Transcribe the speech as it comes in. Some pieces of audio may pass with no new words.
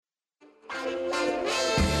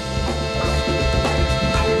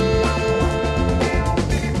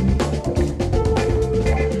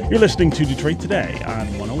You're listening to Detroit Today on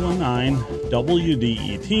 101.9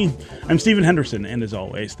 WDET. I'm Stephen Henderson, and as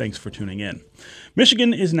always, thanks for tuning in.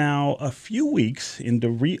 Michigan is now a few weeks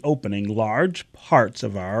into reopening large parts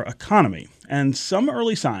of our economy, and some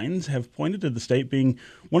early signs have pointed to the state being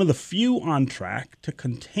one of the few on track to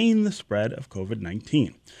contain the spread of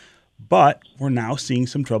COVID-19. But we're now seeing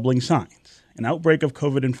some troubling signs. An outbreak of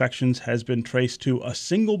COVID infections has been traced to a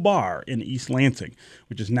single bar in East Lansing,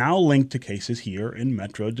 which is now linked to cases here in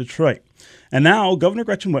Metro Detroit. And now Governor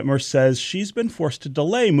Gretchen Whitmer says she's been forced to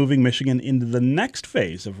delay moving Michigan into the next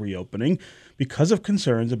phase of reopening because of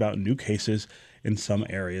concerns about new cases in some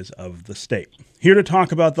areas of the state. Here to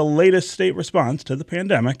talk about the latest state response to the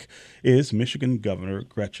pandemic is Michigan Governor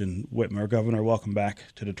Gretchen Whitmer. Governor, welcome back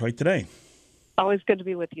to Detroit Today. Always good to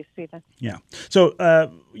be with you, Stephen. Yeah. So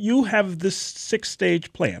you have this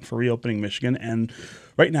 6-stage plan for reopening Michigan, and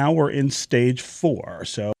right now we're in stage 4,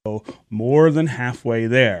 so more than halfway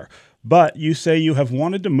there. But you say you have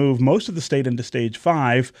wanted to move most of the state into stage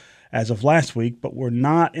 5 as of last week, but we're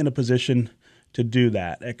not in a position to do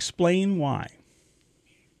that. Explain why.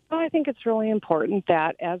 Well, I think it's really important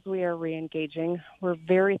that as we are reengaging, we're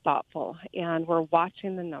very thoughtful and we're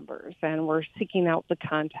watching the numbers and we're seeking out the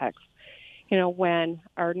context. You know, when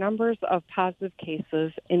our numbers of positive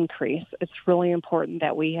cases increase, it's really important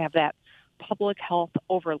that we have that public health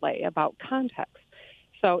overlay about context.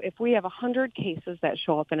 So if we have 100 cases that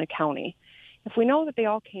show up in a county, if we know that they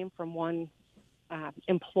all came from one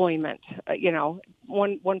employment,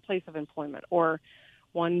 one place of employment or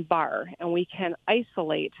one bar, and we can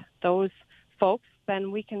isolate those folks,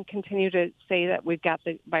 then we can continue to say that we've got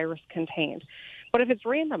the virus contained. But if it's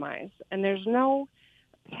randomized and there's no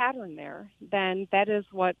pattern there, then that is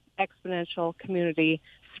what exponential community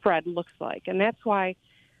spread looks like. And that's why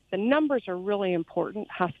the numbers are really important,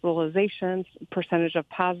 hospitalizations, percentage of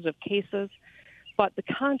positive cases, but the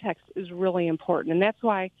context is really important. And that's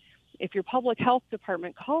why if your public health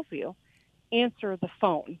department calls you, answer the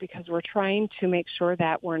phone, because we're trying to make sure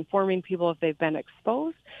that we're informing people if they've been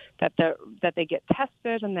exposed, that they get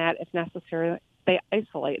tested, and that if necessary, they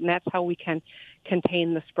isolate. And that's how we can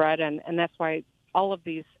contain the spread. And that's why all of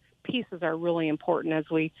these pieces are really important as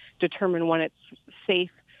we determine when it's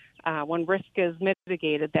safe, when risk is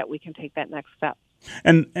mitigated, that we can take that next step.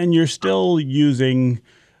 And you're still using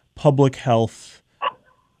public health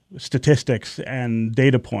statistics and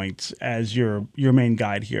data points as your main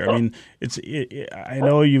guide here. I mean, I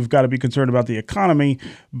know you've got to be concerned about the economy,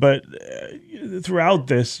 but throughout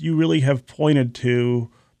this, you really have pointed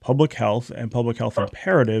to public health and public health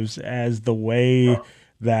imperatives as the way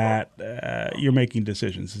that you're making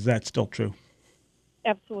decisions. Is that still true?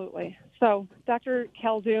 Absolutely. So Dr.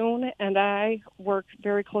 Caldoon and I work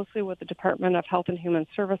very closely with the Department of Health and Human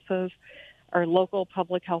Services, our local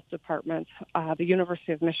public health departments, the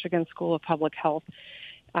University of Michigan School of Public Health.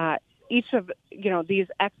 Each of these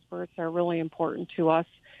experts are really important to us,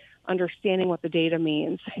 understanding what the data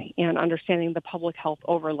means and understanding the public health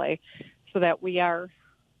overlay so that we are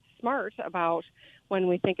smart about when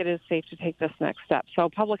we think it is safe to take this next step. So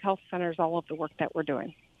public health centers all of the work that we're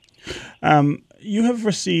doing. You have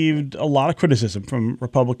received a lot of criticism from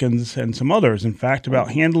Republicans and some others, in fact,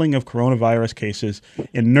 about handling of coronavirus cases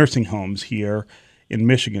in nursing homes here in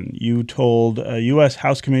Michigan. You told a U.S.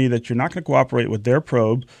 House committee that you're not going to cooperate with their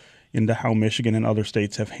probe into how Michigan and other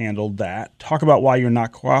states have handled that. Talk about why you're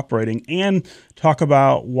not cooperating, and talk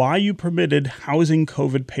about why you permitted housing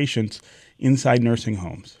COVID patients inside nursing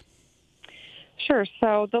homes. Sure.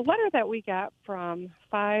 So the letter that we got from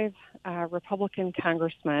 5 Republican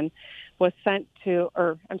congressmen was sent to,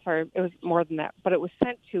 it was more than that, but it was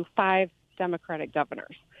sent to 5 Democratic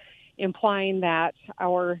governors, implying that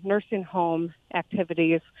our nursing home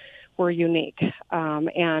activities were unique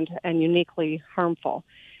and uniquely harmful.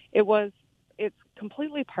 It's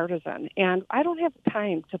completely partisan, and I don't have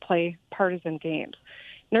time to play partisan games.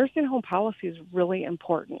 Nursing home policy is really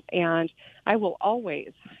important, and I will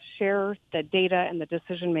always share the data and the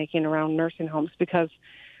decision-making around nursing homes because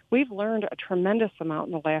we've learned a tremendous amount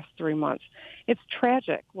in the last 3 months. It's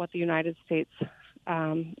tragic what the United States,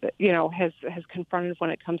 has confronted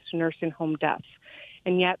when it comes to nursing home deaths.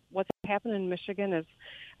 And yet what's happened in Michigan is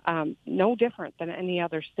no different than any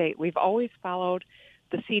other state. We've always followed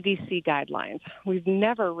the CDC guidelines. We've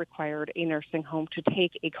never required a nursing home to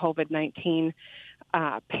take a COVID-19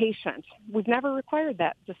 patient. We've never required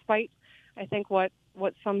that, despite, I think, what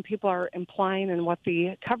some people are implying and what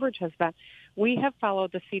the coverage has been. We have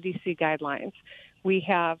followed the CDC guidelines. We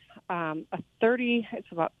have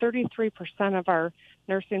it's about 33% of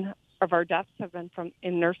our deaths have been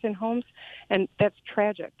in nursing homes, and that's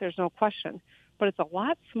tragic. There's no question. But it's a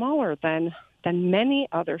lot smaller than than many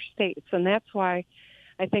other states. And that's why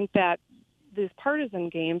I think that these partisan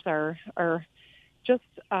games are just,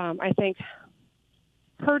 I think,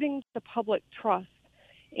 hurting the public trust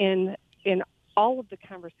in all of the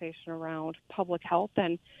conversation around public health,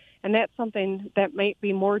 and that's something that might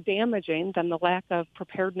be more damaging than the lack of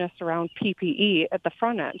preparedness around PPE at the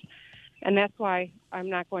front end. And that's why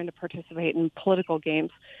I'm not going to participate in political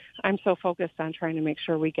games. I'm so focused on trying to make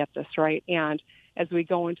sure we get this right. And as we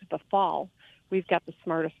go into the fall, we've got the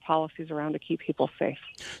smartest policies around to keep people safe.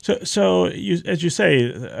 So as you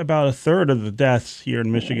say, about a third of the deaths here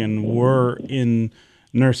in Michigan were in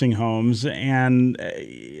nursing homes. And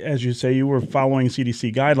as you say, you were following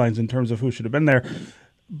CDC guidelines in terms of who should have been there.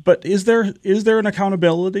 But is there an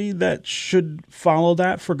accountability that should follow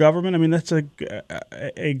that for government? I mean, that's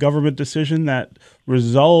a government decision that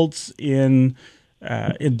results in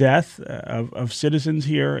death of citizens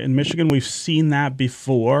here in Michigan. We've seen that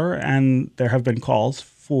before, and there have been calls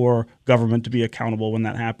for government to be accountable when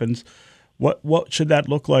that happens. What should that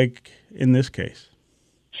look like in this case?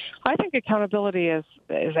 I think accountability is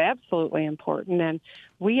absolutely important, and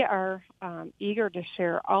we are eager to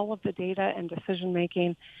share all of the data and decision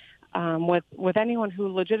making with anyone who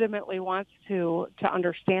legitimately wants to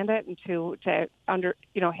understand it and to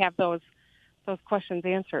have those questions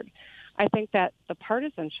answered. I think that the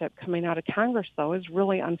partisanship coming out of Congress, though, is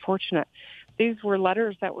really unfortunate. These were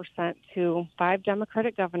letters that were sent to 5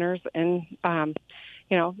 Democratic governors in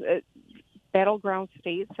battleground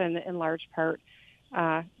states, and in large part.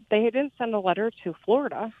 They didn't send a letter to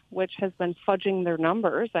Florida, which has been fudging their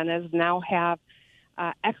numbers and has now have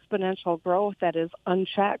exponential growth that is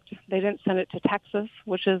unchecked. They didn't send it to Texas,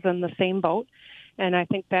 which is in the same boat. And I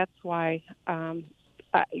think that's why,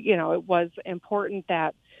 it was important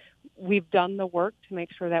that we've done the work to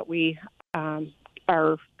make sure that we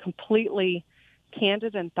are completely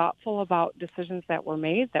candid and thoughtful about decisions that were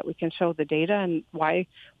made, that we can show the data and why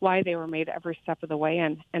they were made every step of the way,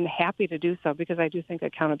 and happy to do so, because I do think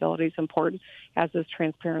accountability is important, as is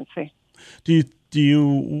transparency. Do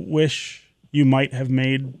you wish you might have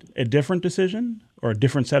made a different decision or a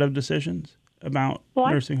different set of decisions about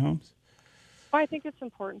nursing homes? I think it's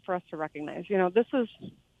important for us to recognize, this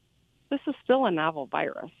is still a novel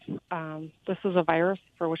virus. This is a virus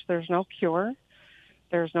for which there's no cure,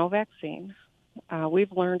 there's no vaccine.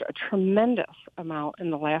 We've learned a tremendous amount in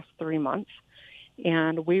the last 3 months,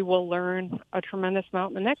 and we will learn a tremendous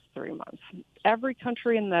amount in the next 3 months. Every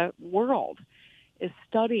country in the world is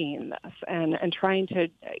studying this and trying to,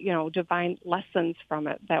 divine lessons from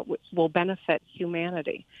it that will benefit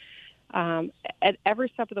humanity. At every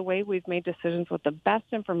step of the way, we've made decisions with the best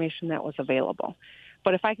information that was available.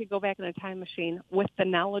 But if I could go back in a time machine with the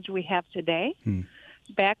knowledge we have today,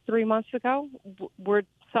 back 3 months ago, would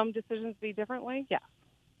some decisions be differently? Yes.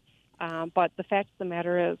 But the fact of the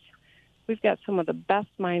matter is, we've got some of the best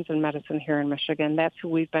minds in medicine here in Michigan. That's who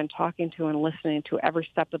we've been talking to and listening to every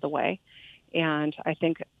step of the way. And I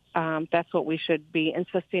think that's what we should be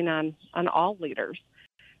insisting on all leaders,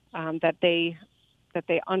 that they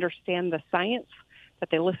understand the science, that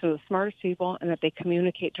they listen to the smartest people, and that they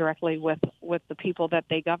communicate directly with the people that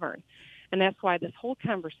they govern. And that's why this whole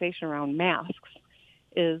conversation around masks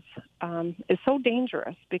is so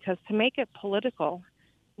dangerous, because to make it political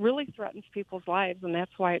really threatens people's lives. And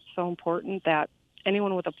that's why it's so important that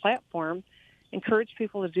anyone with a platform encourage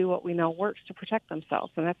people to do what we know works to protect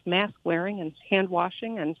themselves, and that's mask wearing and hand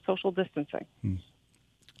washing and social distancing.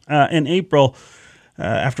 In April,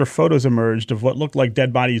 after photos emerged of what looked like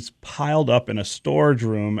dead bodies piled up in a storage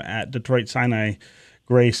room at Detroit Sinai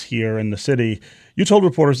Grace here in the city, you told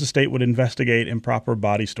reporters the state would investigate improper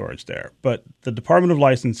body storage there. But the Department of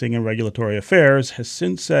Licensing and Regulatory Affairs has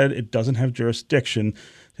since said it doesn't have jurisdiction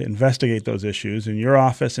to investigate those issues, and your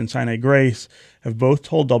office and Sinai Grace have both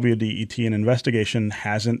told WDET an investigation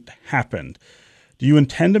hasn't happened. Do you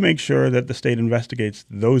intend to make sure that the state investigates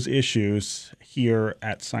those issues here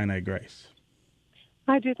at Sinai Grace?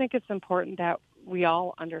 I do think it's important that we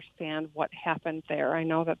all understand what happened there. I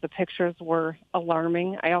know that the pictures were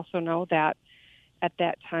alarming. I also know that at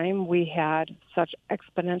that time we had such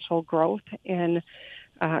exponential growth in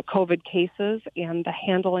COVID cases, and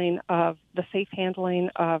the safe handling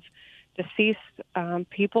of deceased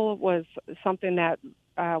people was something that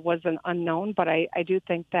was an unknown. But I do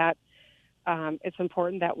think that it's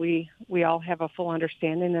important that we all have a full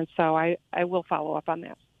understanding, and so I will follow up on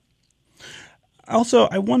that. Also,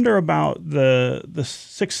 I wonder about the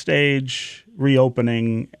 6-stage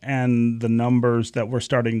reopening and the numbers that we're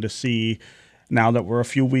starting to see now that we're a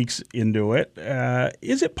few weeks into it.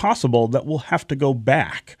 Is it possible that we'll have to go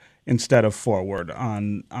back instead of forward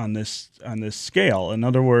on this scale? In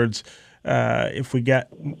other words, if we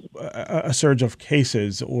get a surge of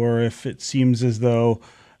cases, or if it seems as though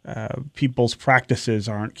people's practices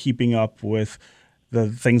aren't keeping up with the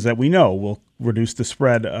things that we know will reduce the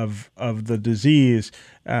spread of the disease.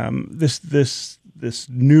 This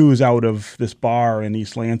news out of this bar in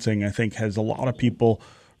East Lansing, I think, has a lot of people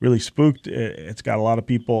really spooked. It's got a lot of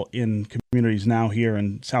people in communities now here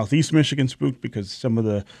in Southeast Michigan spooked, because some of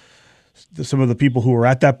the people who were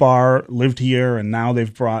at that bar lived here, and now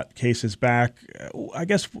they've brought cases back. I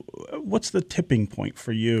guess, what's the tipping point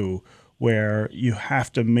for you where you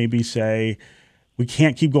have to maybe say, we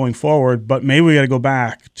can't keep going forward, but maybe we got to go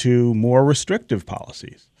back to more restrictive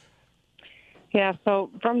policies? Yeah,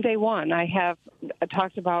 so from day one, I have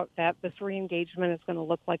talked about that this re-engagement is going to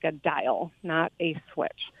look like a dial, not a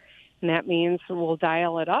switch. And that means we'll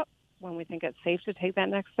dial it up when we think it's safe to take that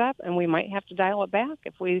next step, and we might have to dial it back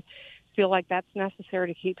if we feel like that's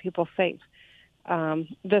necessary to keep people safe.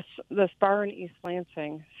 This bar in East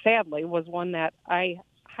Lansing, sadly, was one that I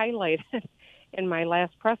highlighted in my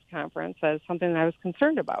last press conference as something that I was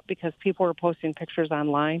concerned about, because people were posting pictures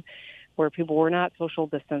online where people were not social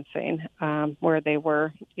distancing, where they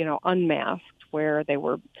were, unmasked, where they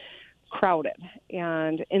were crowded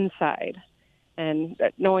and inside. And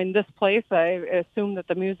knowing this place, I assumed that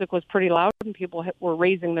the music was pretty loud and people were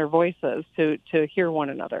raising their voices to hear one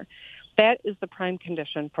another. That is the prime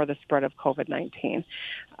condition for the spread of COVID-19.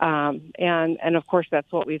 And of course,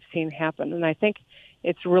 that's what we've seen happen. And I think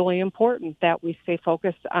it's really important that we stay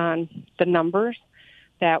focused on the numbers,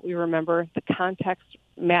 that we remember the context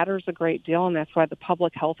matters a great deal, and that's why the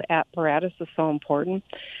public health apparatus is so important.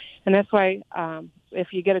 And that's why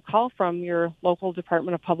if you get a call from your local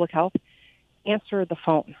Department of Public Health, answer the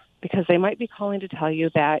phone, because they might be calling to tell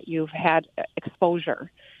you that you've had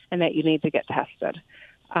exposure and that you need to get tested.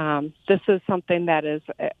 This is something that is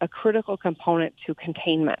a critical component to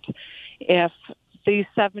containment. If these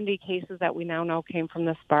 70 cases that we now know came from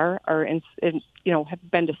this bar are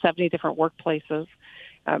have been to 70 different workplaces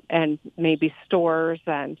and maybe stores,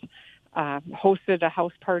 and hosted a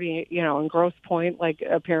house party, in Grosse Pointe, like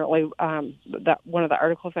apparently that one of the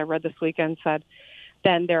articles I read this weekend said,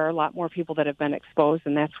 then there are a lot more people that have been exposed,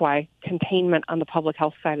 and that's why containment on the public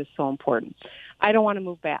health side is so important. I don't want to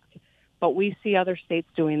move back, but we see other states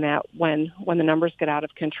doing that when the numbers get out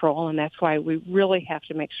of control, and that's why we really have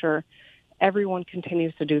to make sure everyone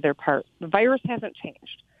continues to do their part. The virus hasn't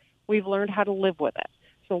changed. We've learned how to live with it.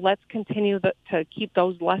 So let's continue to keep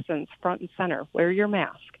those lessons front and center. Wear your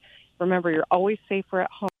mask. Remember, you're always safer at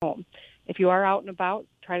home. If you are out and about,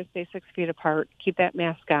 try to stay 6 feet apart, keep that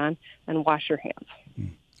mask on, and wash your hands.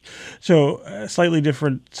 So, a slightly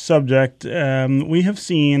different subject. We have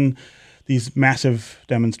seen these massive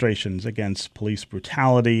demonstrations against police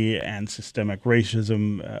brutality and systemic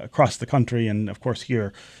racism across the country, and of course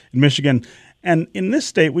here in Michigan. And in this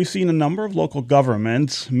state, we've seen a number of local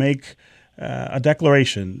governments make a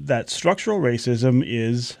declaration that structural racism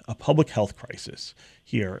is a public health crisis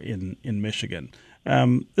here in Michigan.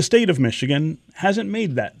 The state of Michigan hasn't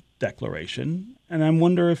made that declaration, and I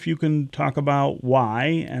wonder if you can talk about why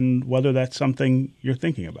and whether that's something you're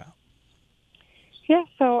thinking about. Yeah,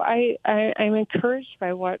 so I'm encouraged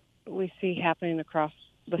by what we see happening across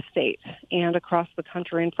the state and across the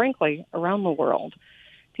country, and frankly, around the world.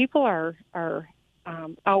 People are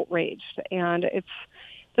outraged, and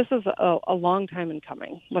this is a long time in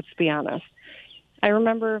coming, let's be honest. I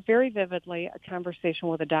remember very vividly a conversation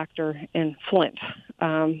with a doctor in Flint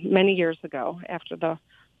many years ago after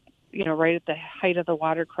right at the height of the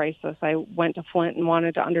water crisis. I went to Flint and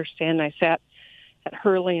wanted to understand. I sat at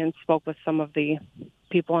Hurley and spoke with some of the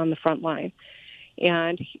people on the front line.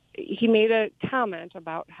 And he made a comment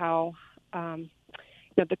about how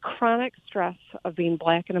the chronic stress of being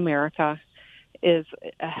Black in America is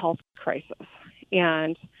a health crisis.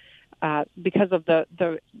 And because of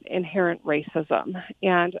the inherent racism.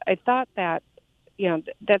 And I thought that,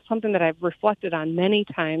 that's something that I've reflected on many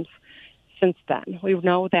times since then. We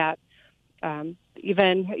know that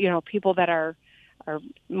even, people that are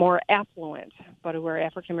more affluent, but who are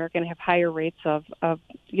African American, have higher rates of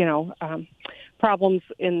problems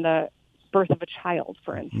in the birth of a child,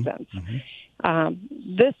 for instance.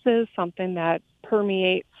 Mm-hmm. This is something that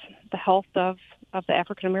permeates the health of the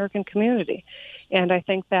African American community. And I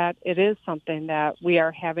think that it is something that we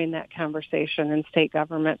are having that conversation in state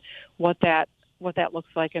government, what that looks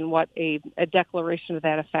like and what a declaration to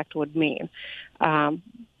that effect would mean.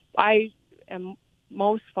 I am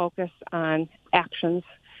most focused on actions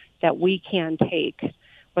that we can take,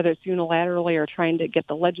 whether it's unilaterally or trying to get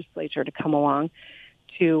the legislature to come along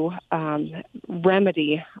to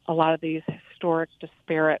remedy a lot of these historic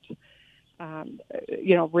disparate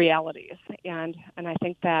realities. And I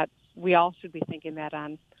think that we all should be thinking that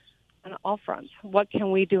on all fronts. What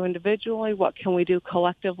can we do individually? What can we do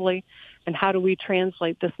collectively? And how do we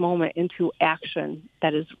translate this moment into action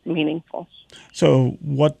that is meaningful? So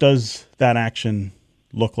what does that action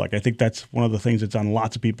look like? I think that's one of the things that's on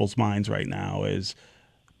lots of people's minds right now is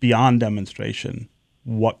beyond demonstration.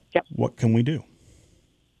 What can we do?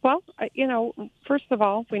 Well, first of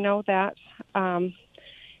all, we know that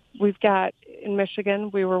we've got, in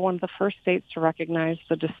Michigan, we were one of the first states to recognize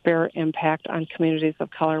the disparate impact on communities of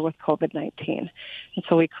color with COVID-19. And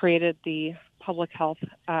so we created the public health,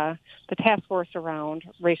 the task force around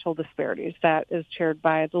racial disparities that is chaired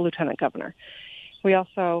by the lieutenant governor. We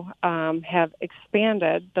also have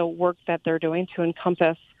expanded the work that they're doing to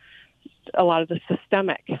encompass a lot of the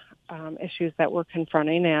systemic issues that we're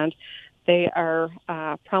confronting, and they are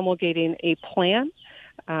promulgating a plan.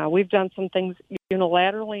 We've done some things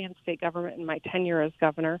unilaterally in state government in my tenure as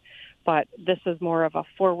governor, but this is more of a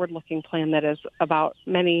forward-looking plan that is about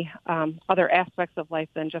many other aspects of life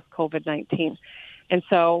than just COVID-19. And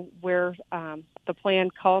so the plan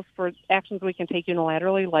calls for actions we can take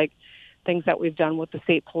unilaterally, like things that we've done with the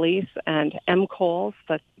state police and MCOLS,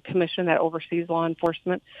 the commission that oversees law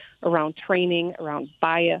enforcement, around training, around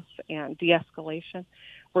bias and de-escalation.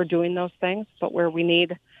 We're doing those things, but where we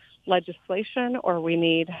need legislation or we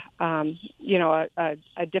need,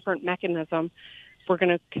 a different mechanism, we're going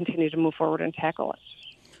to continue to move forward and tackle it.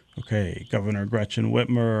 Okay, Governor Gretchen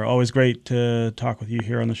Whitmer, always great to talk with you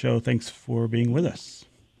here on the show. Thanks for being with us.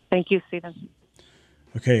 Thank you, Stephen.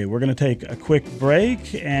 Okay, we're going to take a quick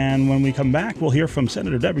break, and when we come back, we'll hear from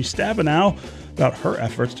Senator Debbie Stabenow about her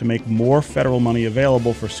efforts to make more federal money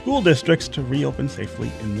available for school districts to reopen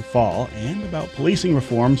safely in the fall, and about policing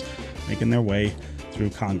reforms making their way through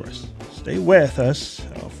Congress. Stay with us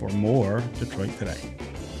for more Detroit Today.